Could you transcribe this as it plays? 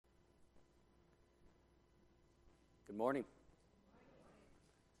Good morning.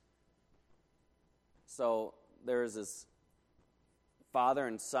 So there's this father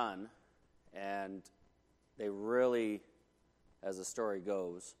and son, and they really, as the story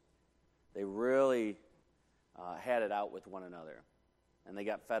goes, they really had it out with one another. And they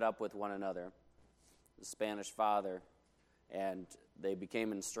got fed up with one another, the Spanish father, and they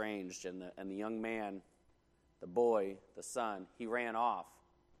became estranged. And the young man, the boy, the son, he ran off.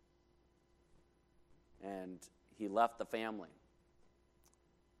 And he left the family.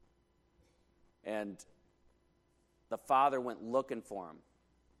 And the father went looking for him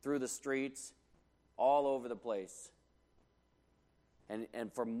through the streets, all over the place. And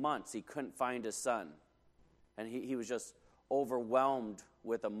for months, he couldn't find his son. And he was just overwhelmed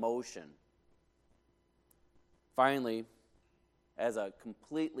with emotion. Finally, as a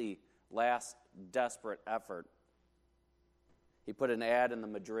completely last desperate effort, he put an ad in the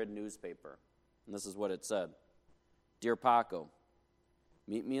Madrid newspaper. And this is what it said. Dear Paco,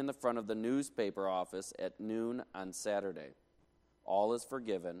 meet me in the front of the newspaper office at noon on Saturday. All is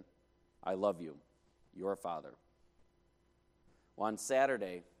forgiven. I love you. Your father. Well, on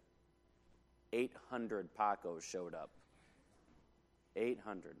Saturday, 800 Pacos showed up.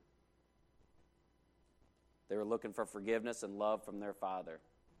 800. They were looking for forgiveness and love from their father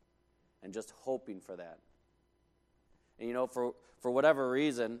and just hoping for that. And you know, for whatever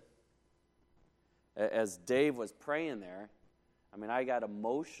reason, as Dave was praying there, I mean, I got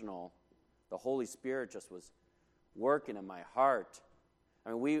emotional. The Holy Spirit just was working in my heart.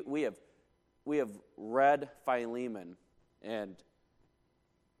 I mean, we have read Philemon, and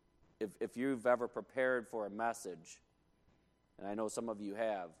if you've ever prepared for a message, and I know some of you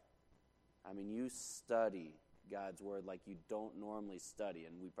have, I mean, you study God's Word like you don't normally study,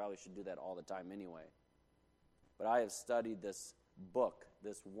 and we probably should do that all the time anyway. But I have studied this book,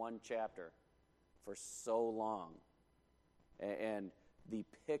 this one chapter, for so long. And the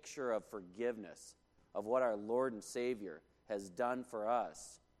picture of forgiveness, of what our Lord and Savior has done for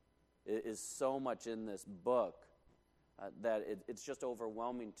us, is so much in this book that it's just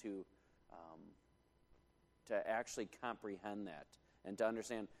overwhelming to actually comprehend that and to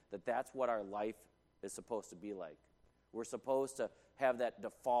understand that that's what our life is supposed to be like. We're supposed to have that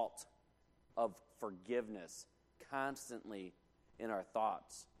default of forgiveness constantly in our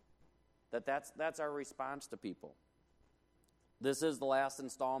thoughts. That's our response to people. This is the last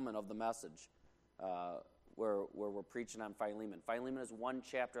installment of the message where we're preaching on Philemon. Philemon is one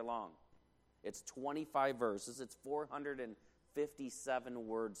chapter long. It's 25 verses. It's 457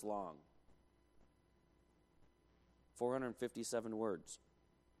 words long. 457 words.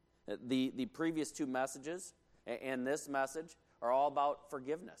 The previous two messages and this message are all about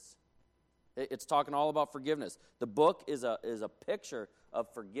forgiveness. It's talking all about forgiveness. The book is a picture of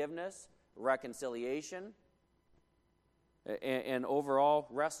forgiveness, reconciliation, and overall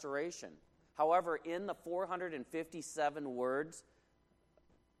restoration. However, in the 457 words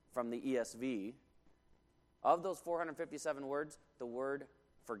from the ESV, of those 457 words, the word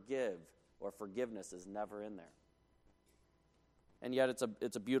forgive or forgiveness is never in there. And yet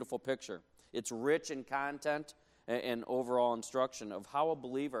it's a beautiful picture. It's rich in content and overall instruction of how a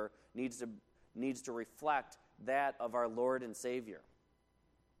believer needs to reflect that of our Lord and Savior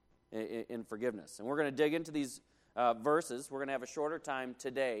in forgiveness. And we're going to dig into these verses. We're going to have a shorter time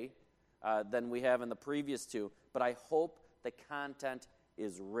today than we have in the previous two, but I hope the content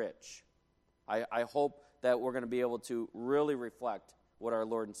is rich. I hope that we're going to be able to really reflect what our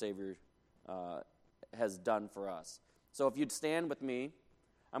Lord and Savior has done for us. So if you'd stand with me,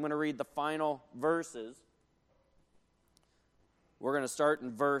 I'm going to read the final verses. We're going to start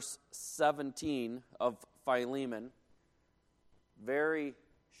in verse 17 of Philemon. Very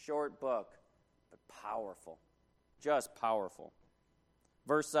short book, but powerful. Just powerful.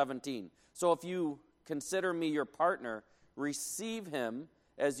 Verse 17. So if you consider me your partner, receive him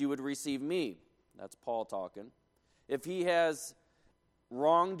as you would receive me. That's Paul talking. If he has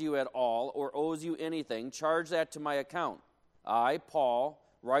wronged you at all or owes you anything, charge that to my account. I, Paul,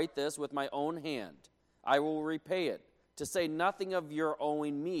 write this with my own hand. I will repay it, to say nothing of your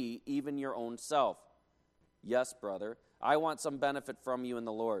owing me, even your own self. Yes, brother, I want some benefit from you in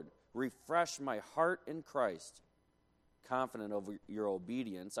the Lord. Refresh my heart in Christ. Confident of your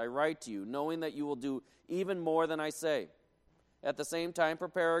obedience, I write to you, knowing that you will do even more than I say. At the same time,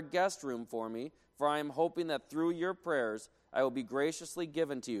 prepare a guest room for me, for I am hoping that through your prayers I will be graciously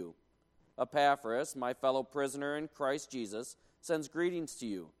given to you. Epaphras, my fellow prisoner in Christ Jesus, sends greetings to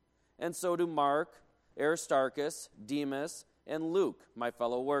you. And so do Mark, Aristarchus, Demas, and Luke, my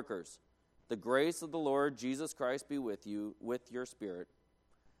fellow workers. The grace of the Lord Jesus Christ be with you, with your spirit.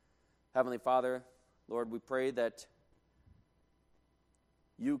 Heavenly Father, Lord, we pray that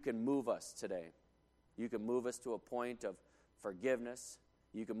you can move us today. You can move us to a point of forgiveness.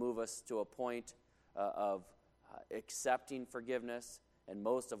 You can move us to a point of accepting forgiveness. And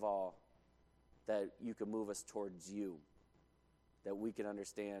most of all, that you can move us towards you, that we can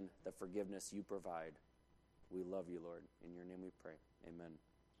understand the forgiveness you provide. We love you, Lord. In your name we pray. Amen.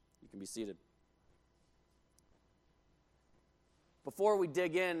 You can be seated. Before we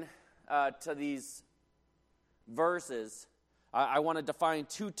dig in to these verses, I want to define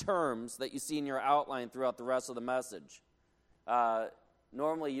two terms that you see in your outline throughout the rest of the message.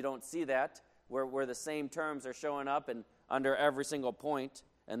 Normally you don't see that, where the same terms are showing up and under every single point,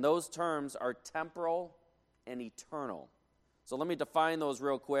 and those terms are temporal and eternal. So let me define those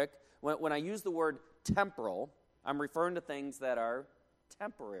real quick. When I use the word temporal, I'm referring to things that are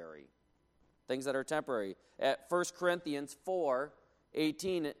temporary. Things that are temporary. At 1 Corinthians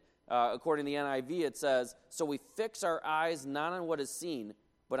 4:18, according to the NIV, it says, "So we fix our eyes not on what is seen,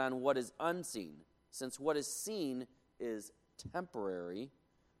 but on what is unseen, since what is seen is temporary,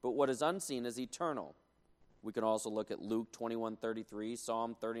 but what is unseen is eternal." We can also look at Luke 21:33,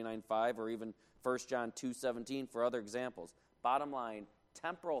 Psalm 39:5, or even 1 John 2:17 for other examples. Bottom line,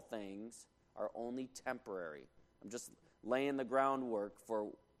 temporal things are only temporary. I'm just laying the groundwork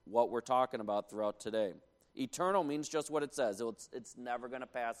for what we're talking about throughout today. Eternal means just what it says. It's never going to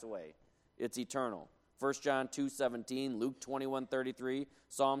pass away. It's eternal. 1 John 2:17, Luke 21:33,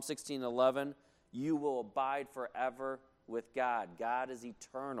 Psalm 16:11, you will abide forever with God. God is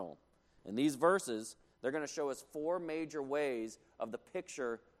eternal. And these verses, they're going to show us four major ways of the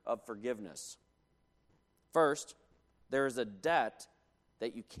picture of forgiveness. First, there is a debt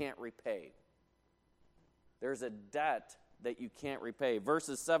that you can't repay. There's a debt that you can't repay.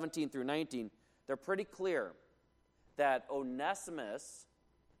 Verses 17 through 19, they're pretty clear that Onesimus,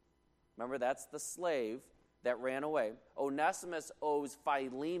 remember that's the slave that ran away, Onesimus owes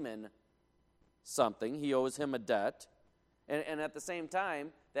Philemon something. He owes him a debt. And at the same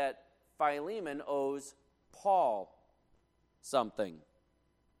time, that Philemon owes Paul something.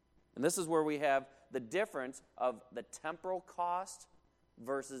 And this is where we have the difference of the temporal cost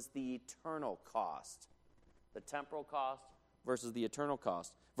versus the eternal cost. The temporal cost versus the eternal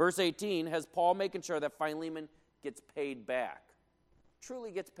cost. Verse 18 has Paul making sure that Philemon gets paid back.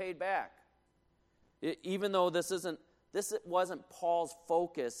 Truly gets paid back. Even though this wasn't Paul's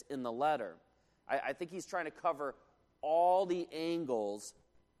focus in the letter, I think he's trying to cover all the angles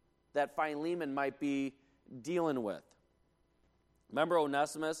that Philemon might be dealing with. Remember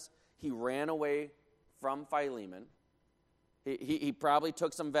Onesimus? He ran away from Philemon. He probably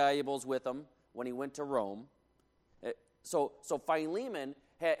took some valuables with him when he went to Rome. So Philemon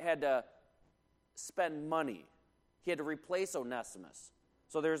had to spend money. He had to replace Onesimus.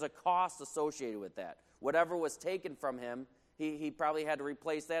 So there's a cost associated with that. Whatever was taken from him, he probably had to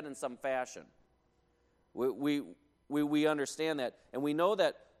replace that in some fashion. We understand that, and we know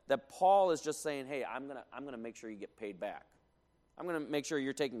that Paul is just saying, "Hey, I'm gonna make sure you get paid back. I'm gonna make sure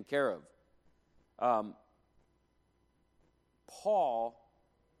you're taken care of." Paul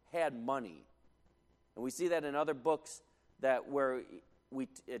had money, and we see that in other books where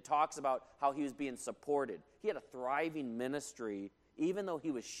it talks about how he was being supported. He had a thriving ministry, even though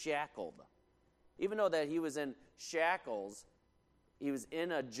he was shackled. Even though that he was in shackles, he was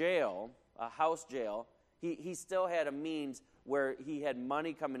in a jail, a house jail. He still had a means where he had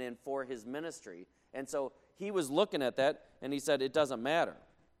money coming in for his ministry. And so he was looking at that, and he said, it doesn't matter.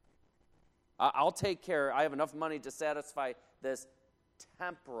 I'll take care. I have enough money to satisfy this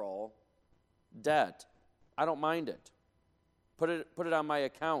temporal debt. I don't mind it. Put it on my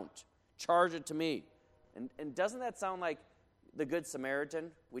account. Charge it to me. And doesn't that sound like the Good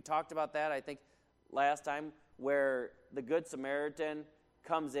Samaritan? We talked about that, I think, last time, where the Good Samaritan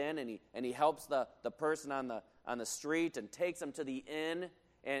comes in and he helps the person on the street and takes him to the inn,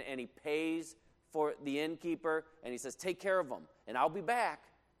 and he pays for the innkeeper, and he says, take care of him, and I'll be back,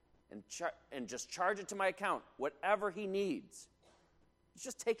 and just charge it to my account, whatever he needs. He's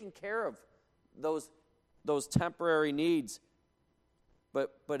just taking care of those temporary needs.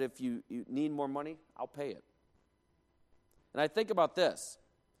 But if you need more money, I'll pay it. And I think about this.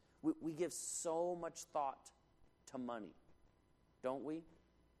 We give so much thought to money, don't we?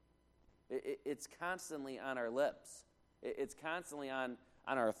 It's constantly on our lips. It's constantly on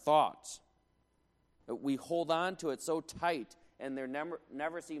our thoughts. We hold on to it so tight, and there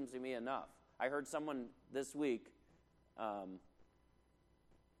never seems to be enough. I heard someone this week,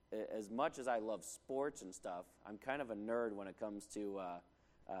 as much as I love sports and stuff, I'm kind of a nerd when it comes to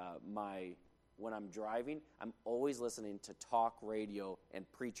when I'm driving. I'm always listening to talk radio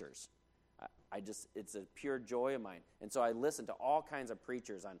and preachers. it's a pure joy of mine. And so I listen to all kinds of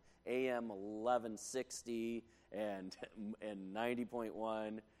preachers on AM 1160 and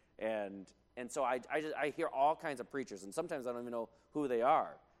 90.1, and so I hear all kinds of preachers, and sometimes I don't even know who they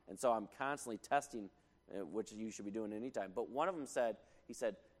are. And so I'm constantly testing, which you should be doing anytime. But one of them said,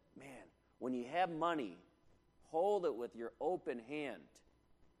 man, when you have money, hold it with your open hand.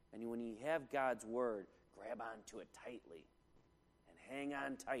 And when you have God's word, grab onto it tightly and hang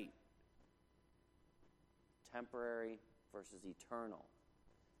on tight. Temporary versus eternal.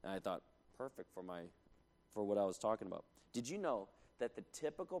 And I thought, perfect for what I was talking about. Did you know that the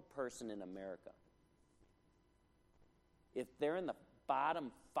typical person in America, if they're in the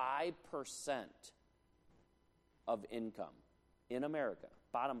bottom 5% of income in America,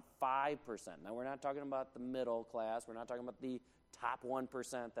 bottom 5%. Now, we're not talking about the middle class. We're not talking about the top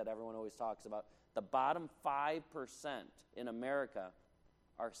 1% that everyone always talks about. The bottom 5% in America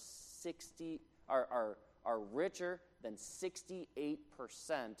are richer than 68%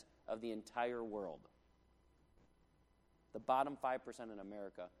 of the entire world. The bottom 5% in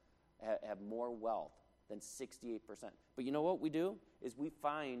America have more wealth than 68%. But you know what we do? Is we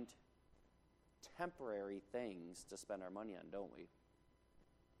find temporary things to spend our money on, don't we?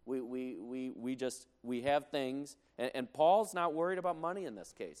 We have things, and Paul's not worried about money in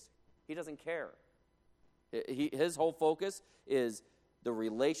this case. He doesn't care. His whole focus is the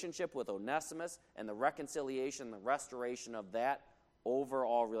relationship with Onesimus and the reconciliation, the restoration of that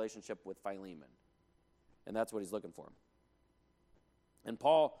overall relationship with Philemon. And that's what he's looking for. And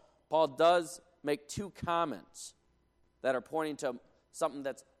Paul does make two comments that are pointing to something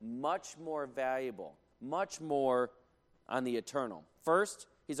that's much more valuable, much more on the eternal. First,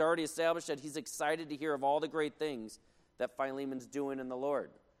 he's already established that he's excited to hear of all the great things that Philemon's doing in the Lord.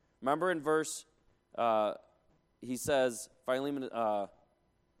 Remember in verse, he says, Philemon,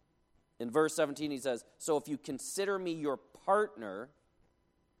 in verse 17 he says, so if you consider me your partner,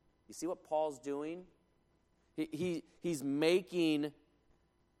 you see what Paul's doing? He's making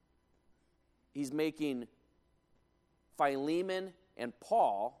Philemon and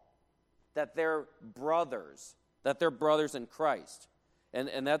Paul that they're brothers in Christ.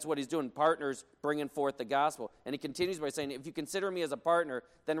 And that's what he's doing, partners bringing forth the gospel. And he continues by saying, if you consider me as a partner,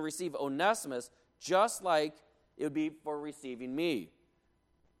 then receive Onesimus just like it would be for receiving me.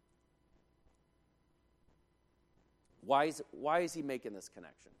 Why is he making this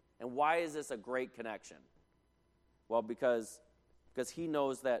connection? And why is this a great connection? Well, because he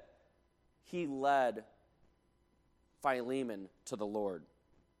knows that he led Philemon to the Lord.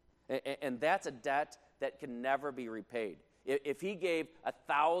 And that's a debt that can never be repaid. If he gave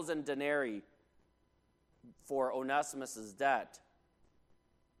 1,000 denarii for Onesimus' debt,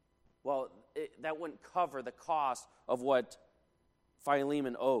 well, that wouldn't cover the cost of what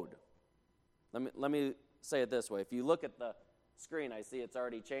Philemon owed. Let me say it this way. If you look at the screen, I see it's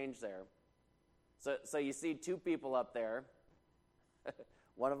already changed there. So you see two people up there.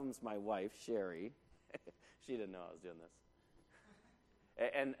 One of them's my wife, Sherry. She didn't know I was doing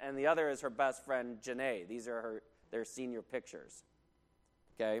this. And the other is her best friend, Janae. These are their senior pictures.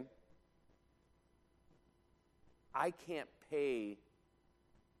 Okay? I can't pay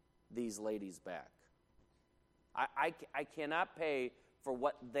these ladies back. I cannot pay for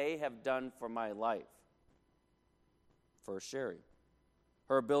what they have done for my life. For Sherry.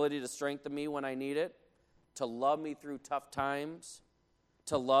 Her ability to strengthen me when I need it, to love me through tough times,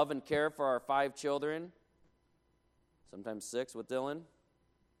 to love and care for our 5 children, sometimes 6 with Dylan,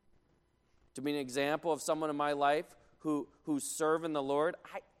 to be an example of someone in my life who's serving the Lord.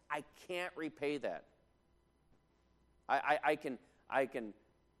 I can't repay that. I can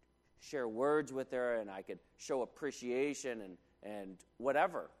share words with her, and I could show appreciation and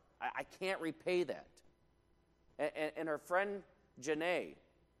whatever. I can't repay that. And her friend Janae,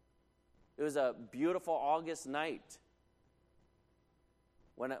 it was a beautiful August night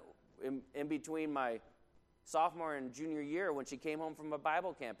when in between my sophomore and junior year, when she came home from a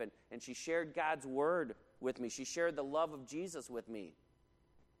Bible camp and she shared God's word with me. She shared the love of Jesus with me.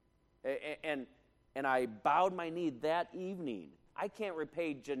 And I bowed my knee that evening. I can't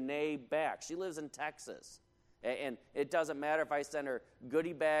repay Janae back. She lives in Texas. And it doesn't matter if I send her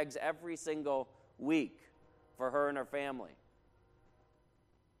goodie bags every single week for her and her family.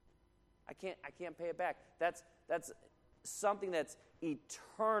 I can't pay it back. That's something that's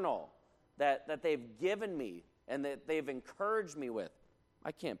eternal that they've given me and that they've encouraged me with.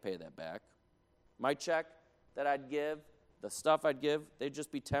 I can't pay that back. My check that I'd give, the stuff I'd give, they'd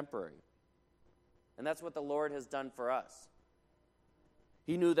just be temporary. And that's what the Lord has done for us.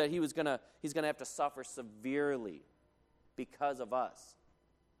 He knew that he's going to have to suffer severely because of us.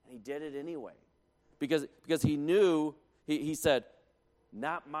 And he did it anyway. Because he knew, he said,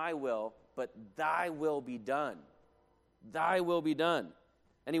 not my will, but thy will be done. Thy will be done.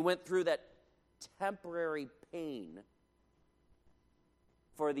 And he went through that temporary pain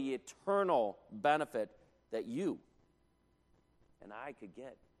for the eternal benefit that you and I could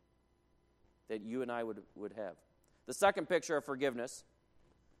get, that you and I would have. The second picture of forgiveness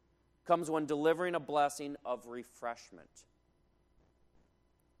comes when delivering a blessing of refreshment.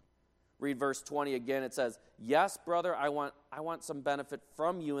 Read verse 20 again. It says, yes, brother, I want some benefit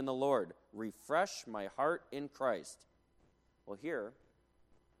from you in the Lord. Refresh my heart in Christ. Well, here,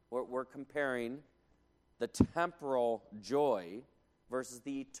 we're comparing the temporal joy versus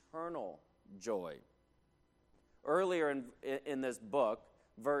the eternal joy. Earlier in this book,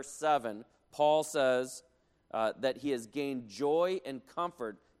 verse 7, Paul says that he has gained joy and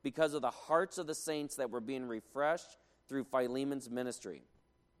comfort because of the hearts of the saints that were being refreshed through Philemon's ministry.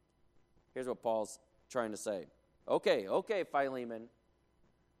 Here's what Paul's trying to say. Okay, Philemon.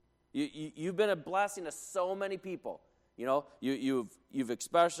 You've been a blessing to so many people. You know, you've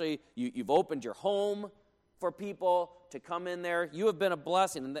especially opened your home for people to come in there. You have been a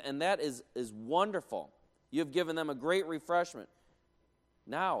blessing, and that is wonderful. You have given them a great refreshment.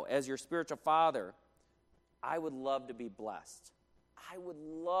 Now, as your spiritual father, I would love to be blessed. I would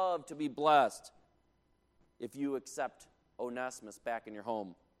love to be blessed if you accept Onesimus back in your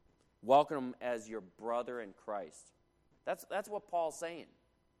home. Welcome him as your brother in Christ. That's what Paul's saying.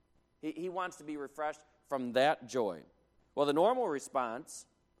 He wants to be refreshed from that joy. Well, the normal response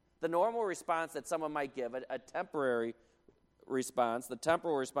that someone might give, a temporary response, the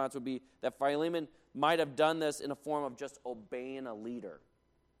temporal response would be that Philemon might have done this in a form of just obeying a leader.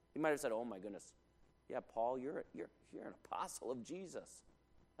 He might have said, oh my goodness, yeah, Paul, you're an apostle of Jesus.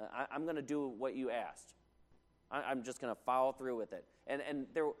 I'm going to do what you asked. I'm just going to follow through with it. And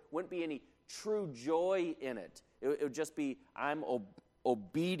there wouldn't be any true joy in it. It would just be, I'm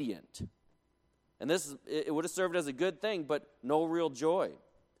obedient. And it would have served as a good thing, but no real joy.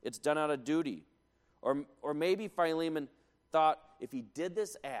 It's done out of duty. Or maybe Philemon thought, if he did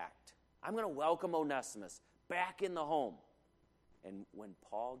this act, I'm going to welcome Onesimus back in the home. And when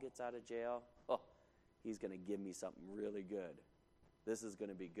Paul gets out of jail, he's going to give me something really good. This is going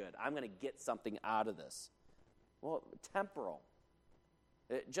to be good. I'm going to get something out of this. Well, temporal.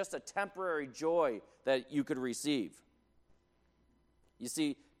 Just a temporary joy that you could receive. You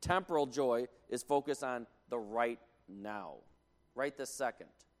see, temporal joy is focused on the right now, right this second.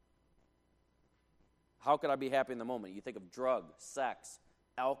 How could I be happy in the moment? You think of drug, sex,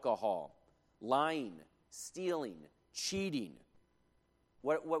 alcohol, lying, stealing, cheating,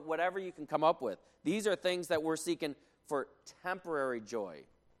 whatever you can come up with. These are things that we're seeking for temporary joy.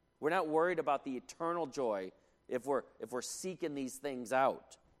 We're not worried about the eternal joy if we're seeking these things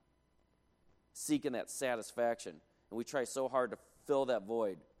out, seeking that satisfaction. And we try so hard to fill that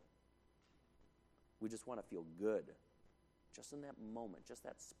void. We just want to feel good, just in that moment, just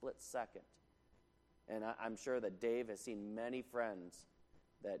that split second. And I'm sure that Dave has seen many friends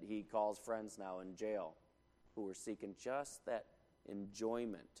that he calls friends now in jail who are seeking just that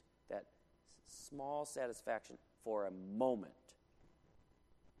enjoyment, that small satisfaction for a moment.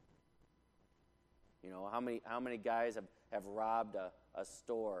 You know, how many guys have robbed a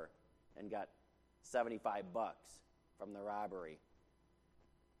store and got $75 from the robbery?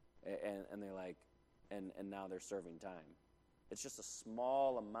 And they're like, and now they're serving time. It's just a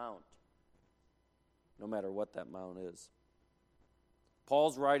small amount, no matter what that amount is.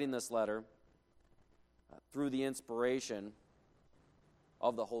 Paul's writing this letter through the inspiration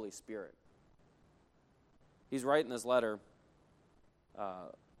of the Holy Spirit. He's writing this letter,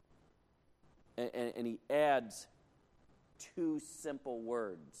 and he adds two simple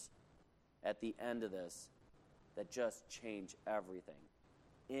words at the end of this that just change everything.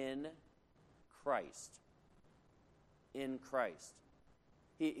 In Christ. In Christ.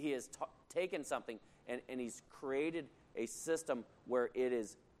 He has taken something and he's created a system where it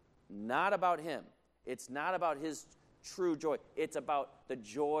is not about him. It's not about his true joy. It's about the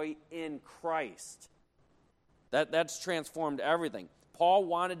joy in Christ. That's transformed everything. Paul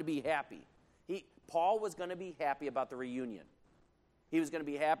wanted to be happy. Paul was going to be happy about the reunion. He was going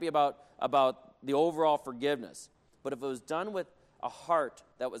to be happy about the overall forgiveness. But if it was done with a heart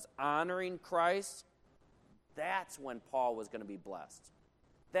that was honoring Christ, that's when Paul was going to be blessed.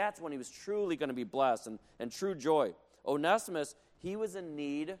 That's when he was truly going to be blessed and true joy. Onesimus, he was in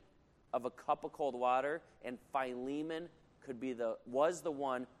need of a cup of cold water, and Philemon was the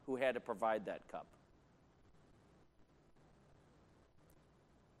one who had to provide that cup.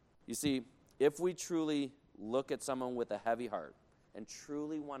 You see, if we truly look at someone with a heavy heart, and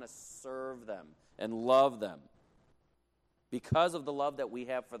truly want to serve them and love them. Because of the love that we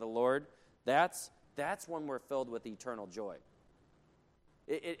have for the Lord, that's when we're filled with eternal joy.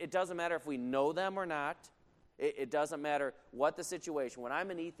 It doesn't matter if we know them or not. It doesn't matter what the situation. When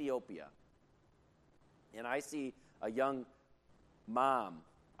I'm in Ethiopia and I see a young mom,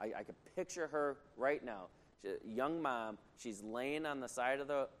 I can picture her right now. Young mom, she's laying on the side of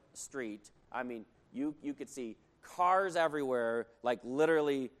the street. I mean, you could see cars everywhere, like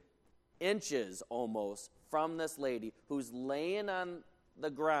literally inches almost from this lady who's laying on the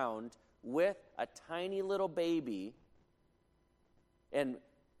ground with a tiny little baby, and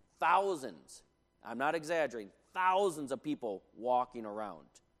thousands, I'm not exaggerating, thousands of people walking around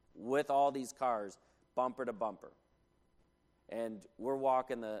with all these cars bumper to bumper. And we're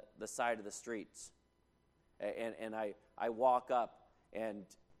walking the side of the streets. And I walk up, and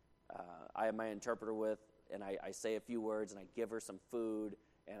I have my interpreter with, and I say a few words, and I give her some food,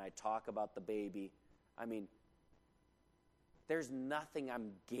 and I talk about the baby. I mean, there's nothing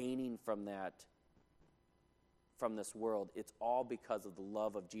I'm gaining from that, from this world. It's all because of the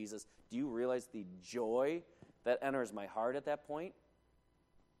love of Jesus. Do you realize the joy that enters my heart at that point?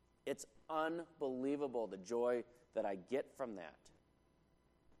 It's unbelievable, the joy that I get from that.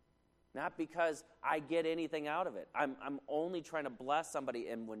 Not because I get anything out of it. I'm only trying to bless somebody,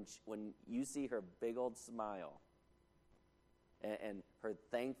 and when you see her big old smile and her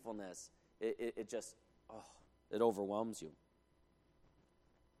thankfulness, it just, it overwhelms you.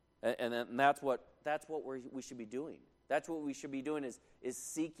 And that's what we should be doing. That's what we should be doing is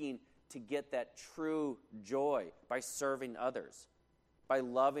seeking to get that true joy by serving others, by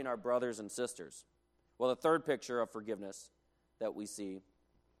loving our brothers and sisters. Well, the third picture of forgiveness that we see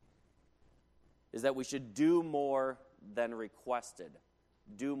is that we should do more than requested.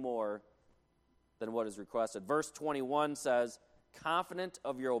 Do more than what is requested. Verse 21 says, "Confident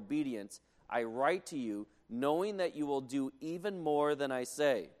of your obedience, I write to you, knowing that you will do even more than I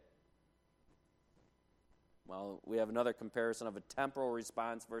say." Well, we have another comparison of a temporal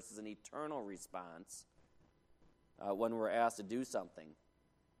response versus an eternal response when we're asked to do something.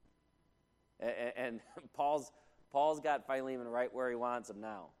 And Paul's got Philemon right where he wants him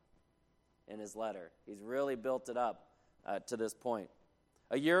now in his letter. He's really built it up to this point.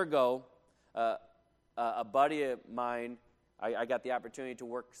 A year ago, a buddy of mine, I got the opportunity to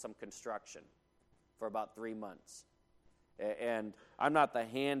work some construction for about 3 months. And I'm not the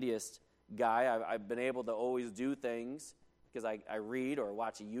handiest guy. I've been able to always do things because I read or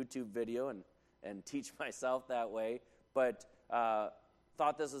watch a YouTube video and teach myself that way. But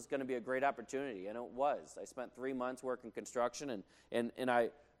thought this was going to be a great opportunity, and it was. I spent 3 months working construction, and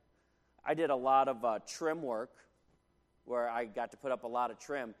I did a lot of trim work where I got to put up a lot of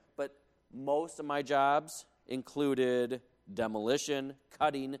trim. But most of my jobs included demolition,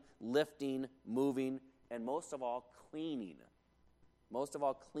 cutting, lifting, moving, and most of all, cleaning. Most of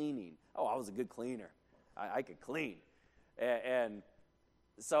all, cleaning. Oh, I was a good cleaner. I could clean. And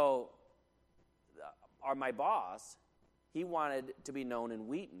so my boss, he wanted to be known in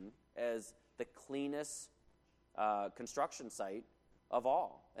Wheaton as the cleanest construction site of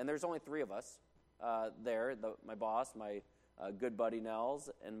all. And there's only 3 of us there, my boss, my good buddy Nels,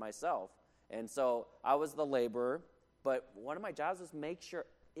 and myself. And so I was the laborer, but one of my jobs was make sure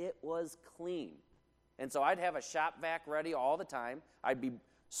it was clean. And so I'd have a shop vac ready all the time. I'd be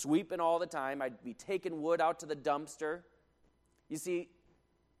sweeping all the time. I'd be taking wood out to the dumpster. You see,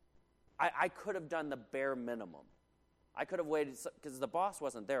 I could have done the bare minimum. I could have waited, because the boss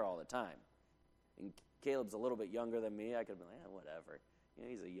wasn't there all the time. And Caleb's a little bit younger than me. I could have been like, whatever. You know,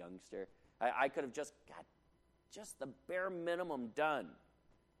 he's a youngster. I could have just got just the bare minimum done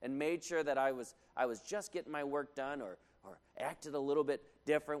and made sure that I was just getting my work done or acted a little bit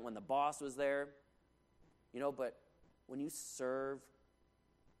different when the boss was there. You know, but when you serve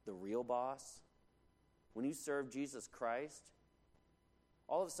the real boss, when you serve Jesus Christ,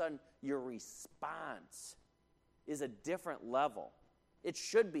 all of a sudden your response is a different level. It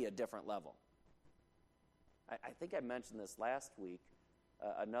should be a different level. I think I mentioned this last week.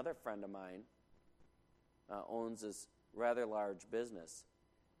 Another friend of mine owns this rather large business,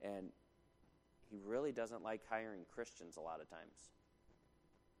 and he really doesn't like hiring Christians a lot of times.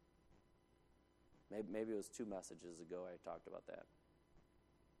 Maybe it was 2 messages ago I talked about that.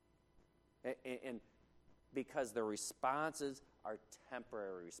 And because the responses are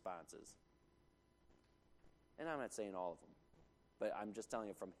temporary responses. And I'm not saying all of them, but I'm just telling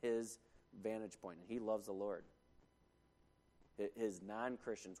you from his vantage point. And he loves the Lord. His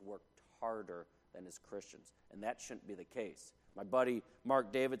non-Christians work harder than his Christians, and that shouldn't be the case. My buddy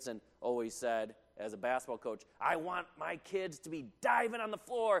Mark Davidson always said, as a basketball coach, I want my kids to be diving on the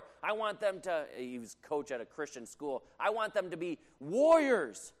floor. I want them to, he was coach at a Christian school, I want them to be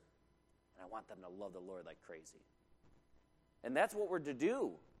warriors. And I want them to love the Lord like crazy. And that's what we're to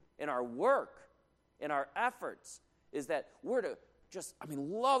do in our work, in our efforts, is that we're to just,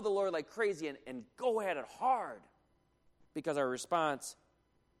 love the Lord like crazy and go at it hard. Because our response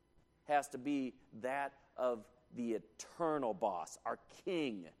has to be that of the eternal boss, our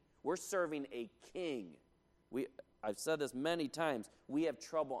king. We're serving a king. I've said this many times. We have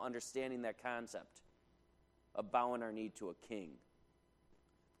trouble understanding that concept of bowing our knee to a king.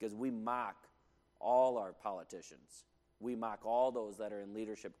 Because we mock all our politicians. We mock all those that are in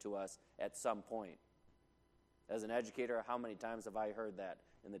leadership to us at some point. As an educator, how many times have I heard that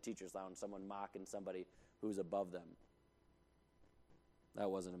in the teacher's lounge, someone mocking somebody who's above them? That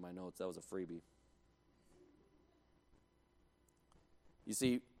wasn't in my notes. That was a freebie. You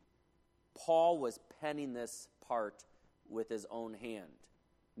see, Paul was penning this part with his own hand.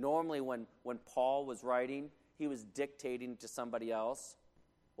 Normally, when Paul was writing, he was dictating to somebody else.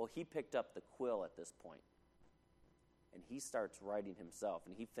 Well, he picked up the quill at this point, and he starts writing himself,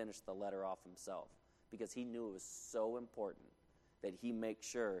 and he finished the letter off himself because he knew it was so important that he make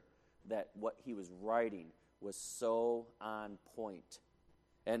sure that what he was writing was so on point.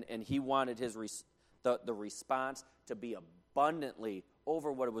 And he wanted the response to be abundantly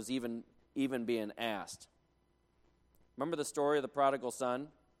over what was even being asked. Remember the story of the prodigal son?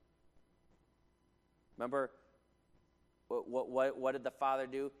 Remember what did the father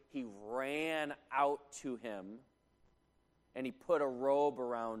do? He ran out to him, and he put a robe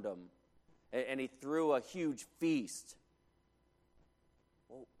around him, and he threw a huge feast.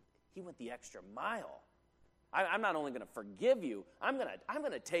 Well, he went the extra mile. I'm not only going to forgive you, I'm going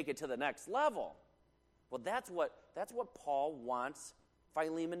to take it to the next level. Well, that's what Paul wants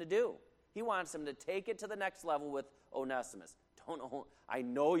Philemon to do. He wants him to take it to the next level with Onesimus. I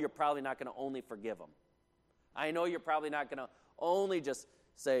know you're probably not going to only forgive him. I know you're probably not going to only just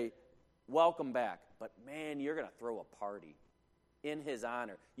say, welcome back. But man, you're going to throw a party in his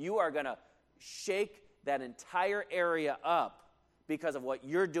honor. You are going to shake that entire area up because of what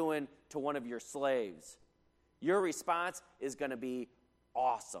you're doing to one of your slaves. Your response is going to be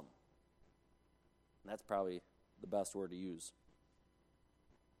awesome. And that's probably the best word to use.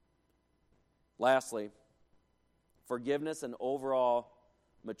 Lastly, forgiveness and overall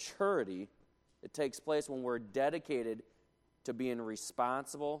maturity, it takes place when we're dedicated to being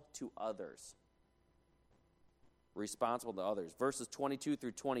responsible to others. Responsible to others. Verses 22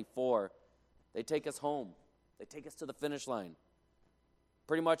 through 24, they take us home. They take us to the finish line.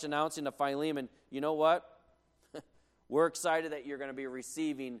 Pretty much announcing to Philemon, you know what? We're excited that you're going to be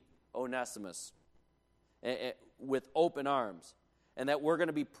receiving Onesimus with open arms, and that we're going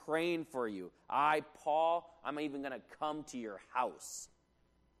to be praying for you. Paul, I'm even going to come to your house.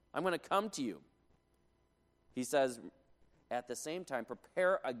 I'm going to come to you. He says, at the same time,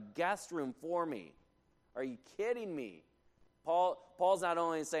 prepare a guest room for me. Are you kidding me? Paul's not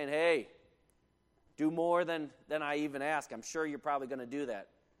only saying, hey, do more than I even ask. I'm sure you're probably going to do that.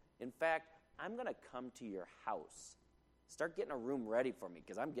 In fact, I'm going to come to your house. Start getting a room ready for me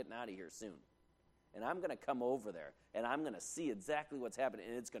because I'm getting out of here soon. And I'm going to come over there, and I'm going to see exactly what's happening,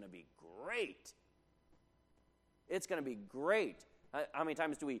 and it's going to be great. It's going to be great. How many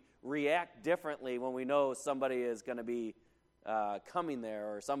times do we react differently when we know somebody is going to be coming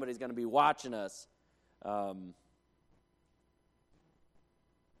there or somebody's going to be watching us?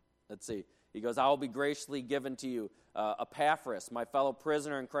 Let's see. He goes, I will be graciously given to you. Epaphras, my fellow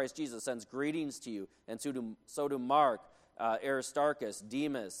prisoner in Christ Jesus, sends greetings to you, and so do Mark, Aristarchus,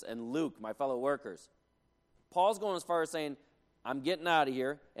 Demas, and Luke, my fellow workers. Paul's going as far as saying, I'm getting out of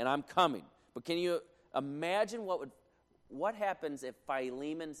here, and I'm coming. But can you imagine what happens if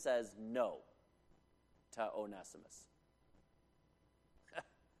Philemon says no to Onesimus?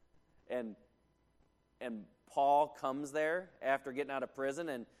 and Paul comes there after getting out of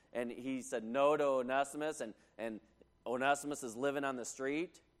prison, and he said no to Onesimus, and Onesimus is living on the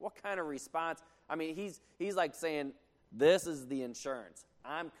street. What kind of response? I mean, he's like saying, this is the insurance.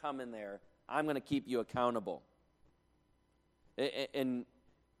 I'm coming there. I'm going to keep you accountable. And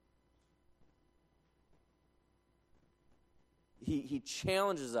he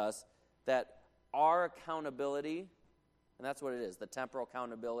challenges us that our accountability, and that's what it is, the temporal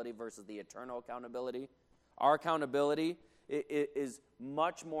accountability versus the eternal accountability. Our accountability is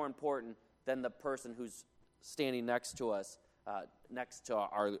much more important than the person who's standing next to us, next to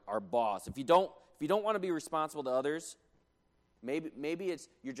our boss. If you don't want to be responsible to others, maybe it's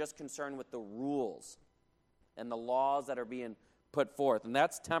you're just concerned with the rules and the laws that are being put forth, and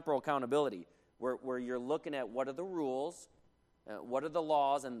that's temporal accountability. where you're looking at what are the rules, what are the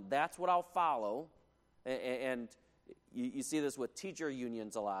laws, and that's what I'll follow. And you see this with teacher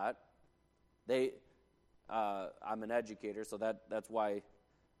unions a lot. I'm an educator, so that's why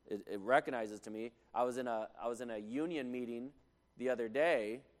it recognizes to me. I was in a union meeting the other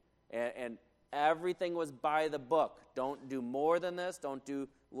day, and everything was by the book. Don't do more than this. Don't do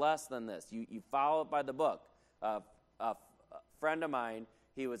less than this. You follow it by the book. A friend of mine,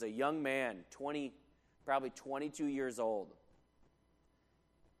 he was a young man, probably 22 years old,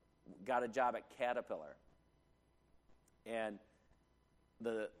 got a job at Caterpillar. And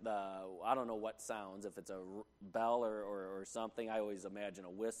the I don't know what sounds, if it's a bell or something. I always imagine a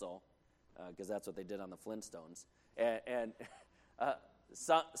whistle, because that's what they did on the Flintstones. And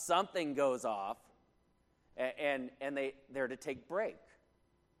something goes off, and they're to take break.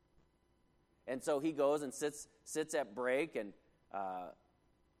 And so he goes and sits at break, and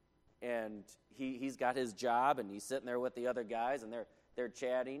he's got his job, and he's sitting there with the other guys, and they're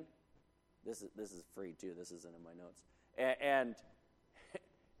chatting. This is free too. This isn't in my notes.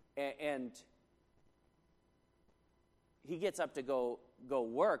 And he gets up to go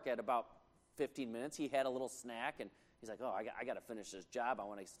work at about 15 minutes. He had a little snack, and he's like, "Oh, I got to finish this job. I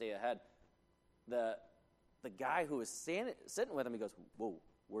want to stay ahead." The guy who was sitting with him, he goes, "Whoa,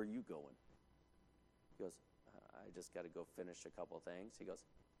 where are you going?" He goes, "I just got to go finish a couple of things." He goes,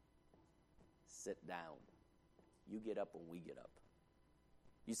 "Sit down. You get up when we get up."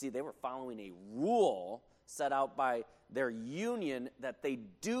 You see, they were following a rule set out by their union that they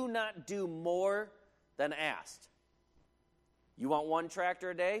do not do more than asked. You want 1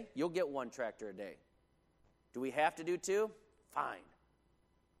 tractor a day? You'll get 1 tractor a day. Do we have to do 2? Fine.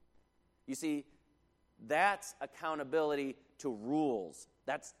 You see, that's accountability to rules.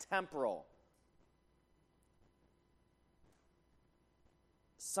 That's temporal.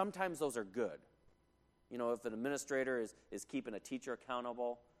 Sometimes those are good. You know, if an administrator is keeping a teacher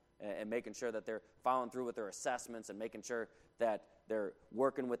accountable and making sure that they're following through with their assessments and making sure that they're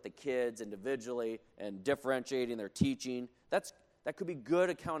working with the kids individually and differentiating their teaching, that could be good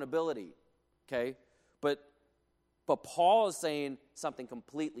accountability, okay? But Paul is saying something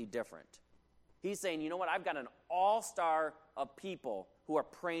completely different. He's saying, you know what, I've got an all-star of people who are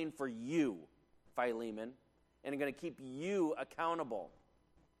praying for you, Philemon, and are going to keep you accountable.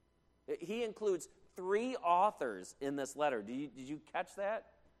 He includes 3 authors in this letter. Did you catch that?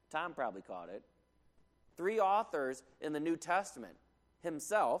 Tom probably caught it. 3 authors in the New Testament.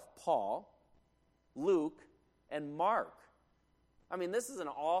 Himself, Paul, Luke, and Mark. I mean, this is an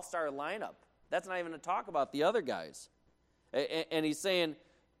all-star lineup. That's not even to talk about the other guys. And he's saying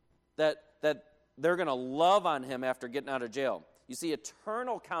that they're going to love on him after getting out of jail. You see,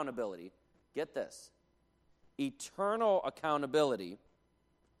 eternal accountability, get this, eternal accountability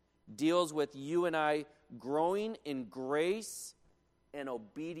deals with you and I growing in grace and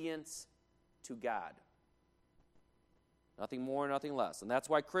obedience to God. Nothing more, nothing less. And that's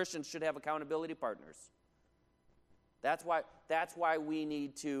why Christians should have accountability partners. That's why we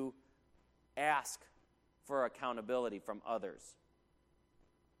need to ask for accountability from others.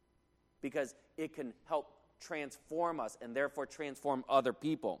 Because it can help transform us and therefore transform other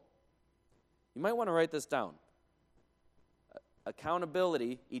people. You might want to write this down.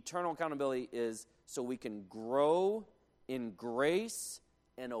 Accountability, eternal accountability, is so we can grow in grace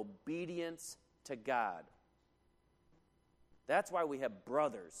and obedience to God. That's why we have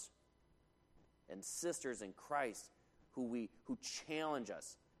brothers and sisters in Christ who challenge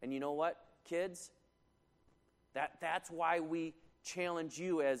us. And you know what, kids? That's why we challenge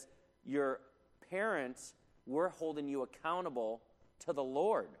you as your parents. We're holding you accountable to the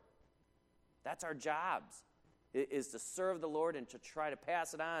Lord. That's our jobs, is to serve the Lord and to try to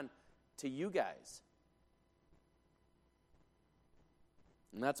pass it on to you guys.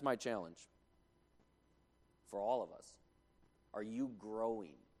 And that's my challenge for all of us. Are you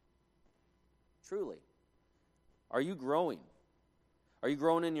growing? Truly. Are you growing? Are you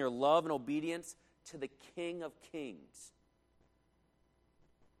growing in your love and obedience to the King of Kings?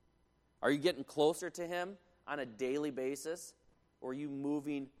 Are you getting closer to Him on a daily basis? Or are you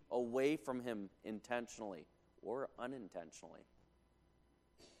moving away from Him intentionally or unintentionally?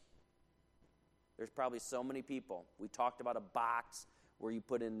 There's probably so many people. We talked about a box where you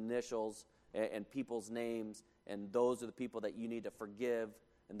put in initials and people's names, and those are the people that you need to forgive,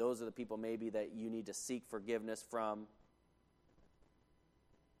 and those are the people maybe that you need to seek forgiveness from.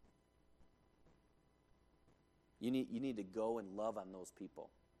 You need to go and love on those people.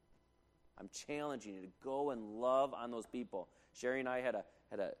 I'm challenging you to go and love on those people. Sherry and I had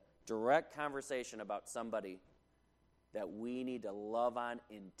a direct conversation about somebody that we need to love on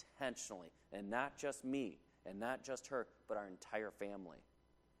intentionally. And not just me, and not just her, but our entire family.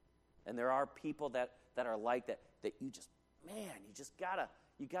 And there are people that are like that you just, man,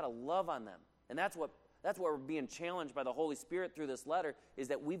 you gotta love on them. And that's what we're being challenged by the Holy Spirit through this letter, is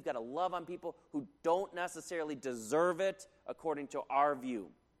that we've got to love on people who don't necessarily deserve it according to our view.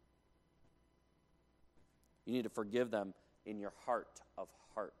 You need to forgive them in your heart of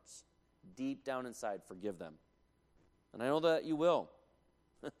hearts. Deep down inside, forgive them. And I know that you will.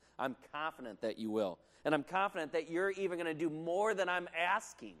 I'm confident that you will. And I'm confident that you're even going to do more than I'm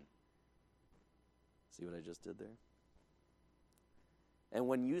asking. See what I just did there? And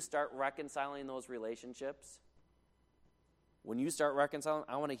when you start reconciling those relationships, I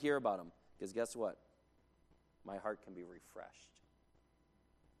want to hear about them. Because guess what? My heart can be refreshed.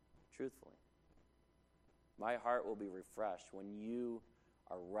 Truthfully. My heart will be refreshed when you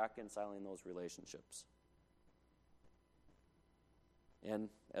are reconciling those relationships. And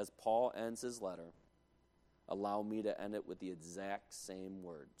as Paul ends his letter, allow me to end it with the exact same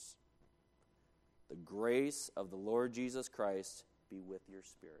words. The grace of the Lord Jesus Christ be with your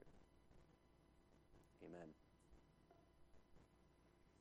spirit.